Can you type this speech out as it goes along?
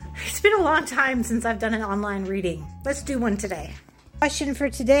been a long time since I've done an online reading. Let's do one today. Question for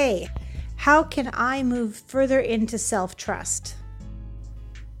today: how can I move further into self-trust?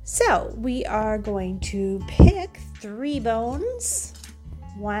 So we are going to pick 3 bones.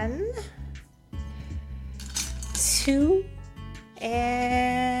 1, 2,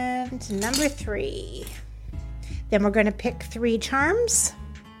 and number 3. Then we're going to pick 3 charms.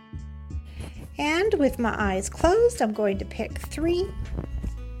 And with my eyes closed, I'm going to pick 3.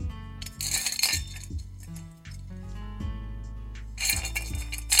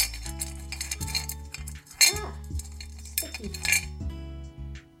 Sticky.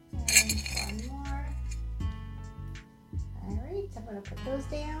 And 1 more. All right, I'm going to put those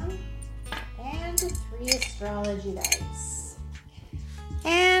down. And 3 astrology dice.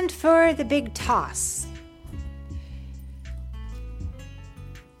 And for the big toss,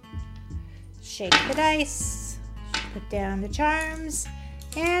 shake the dice, put down the charms,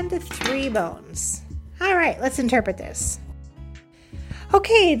 and the 3 bones. All right, let's interpret this.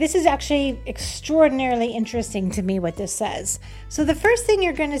 Okay, this is actually extraordinarily interesting to me what this says. So the first thing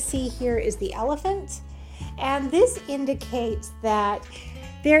you're going to see here is the elephant, and this indicates that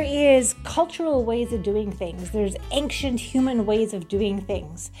there is cultural ways of doing things. There's ancient human ways of doing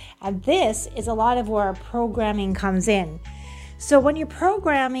things. And this is a lot of where our programming comes in. So when your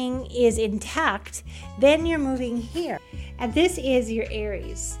programming is intact, then you're moving here. And this is your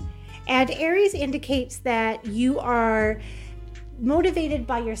Aries. And Aries indicates that you are motivated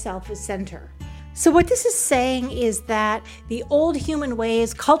by yourself as center. So what this is saying is that the old human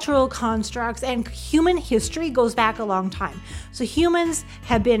ways, cultural constructs, and human history goes back a long time. So humans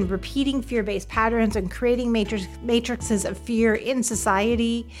have been repeating fear-based patterns and creating matrices of fear in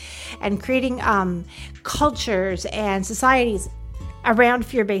society and creating cultures and societies around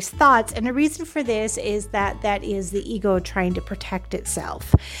fear-based thoughts. And the reason for this is that is the ego trying to protect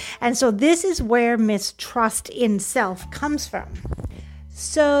itself. And so this is where mistrust in self comes from.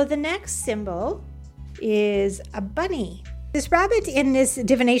 So the next symbol is a bunny. This rabbit in this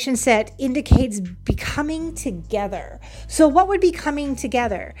divination set indicates becoming together. So what would be coming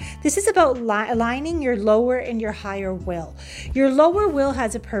together? This is about aligning your lower and your higher will. Your lower will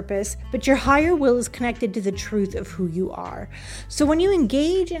has a purpose, but your higher will is connected to the truth of who you are. So when you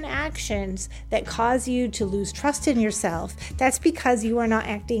engage in actions that cause you to lose trust in yourself, that's because you are not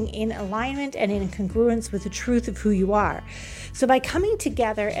acting in alignment and in congruence with the truth of who you are. So by coming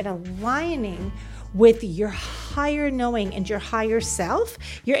together and aligning with your higher knowing and your higher self,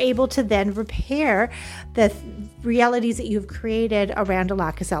 you're able to then repair the realities that you've created around a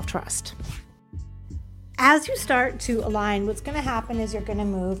lack of self-trust. As you start to align, what's going to happen is you're going to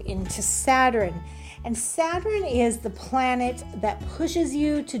move into Saturn. And Saturn is the planet that pushes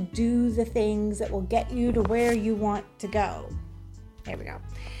you to do the things that will get you to where you want to go. There we go.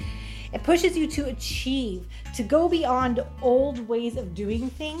 It pushes you to achieve, to go beyond old ways of doing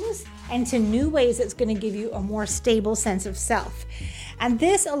things and to new ways that's going to give you a more stable sense of self. And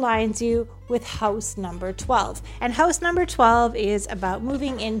this aligns you with house number 12. And house number 12 is about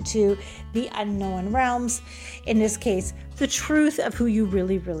moving into the unknown realms. In this case, the truth of who you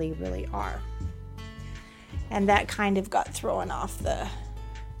really, really, really are. And that kind of got thrown off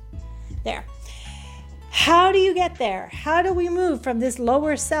there. How do you get there? How do we move from this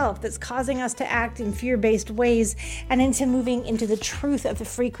lower self that's causing us to act in fear-based ways and into moving into the truth of the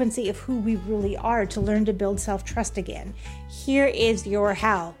frequency of who we really are to learn to build self-trust again? Here is your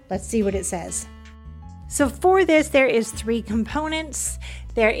how. Let's see what it says. So for this, there is 3 components.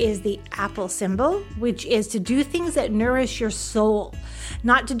 There is the apple symbol, which is to do things that nourish your soul,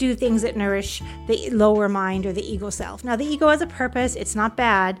 not to do things that nourish the lower mind or the ego self. Now, the ego has a purpose. It's not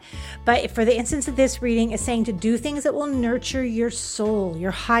bad. But for the instance of this reading, it's saying to do things that will nurture your soul,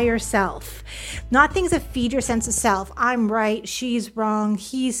 your higher self, not things that feed your sense of self. I'm right. She's wrong.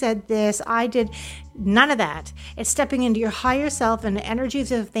 He said this. I did. None of that. It's stepping into your higher self, and the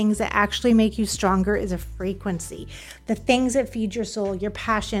energies of things that actually make you stronger is a frequency. The things that feed your soul, your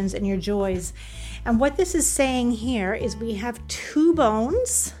passions and your joys. And what this is saying here is we have 2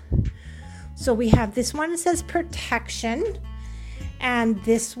 bones. So we have this one that says protection, and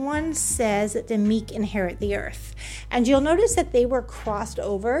this one says that the meek inherit the earth. And you'll notice that they were crossed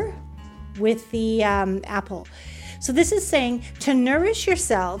over with the apple. So this is saying to nourish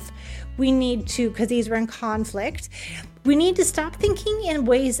yourself, we need to, because these were in conflict, we need to stop thinking in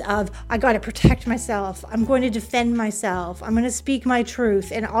ways of, I got to protect myself, I'm going to defend myself, I'm going to speak my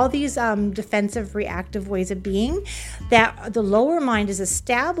truth, and all these defensive, reactive ways of being that the lower mind is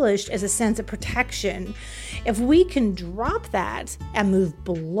established as a sense of protection. If we can drop that and move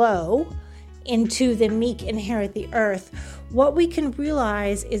below into the meek inherit the earth, what we can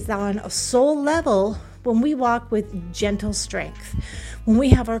realize is that on a soul level, when we walk with gentle strength, when we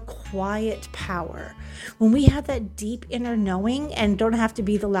have our quiet power, when we have that deep inner knowing and don't have to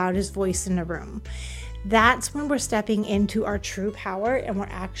be the loudest voice in the room, that's when we're stepping into our true power and we're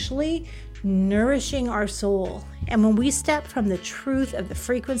actually nourishing our soul. And when we step from the truth of the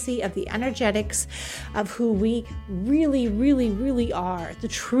frequency of the energetics of who we really, really, really are, the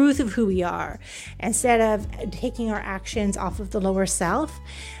truth of who we are, instead of taking our actions off of the lower self,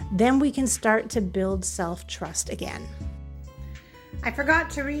 then we can start to build self-trust again. I forgot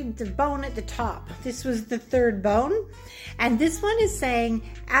to read the bone at the top. This was the third bone. And this one is saying,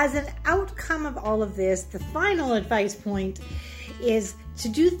 as an outcome of all of this, the final advice point is to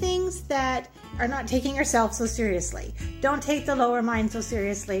do things that are not taking yourself so seriously. Don't take the lower mind so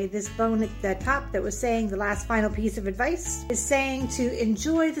seriously. This bone at the top that was saying the last final piece of advice is saying to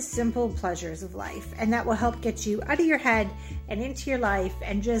enjoy the simple pleasures of life. And that will help get you out of your head and into your life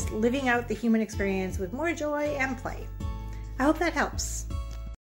and just living out the human experience with more joy and play. I hope that helps.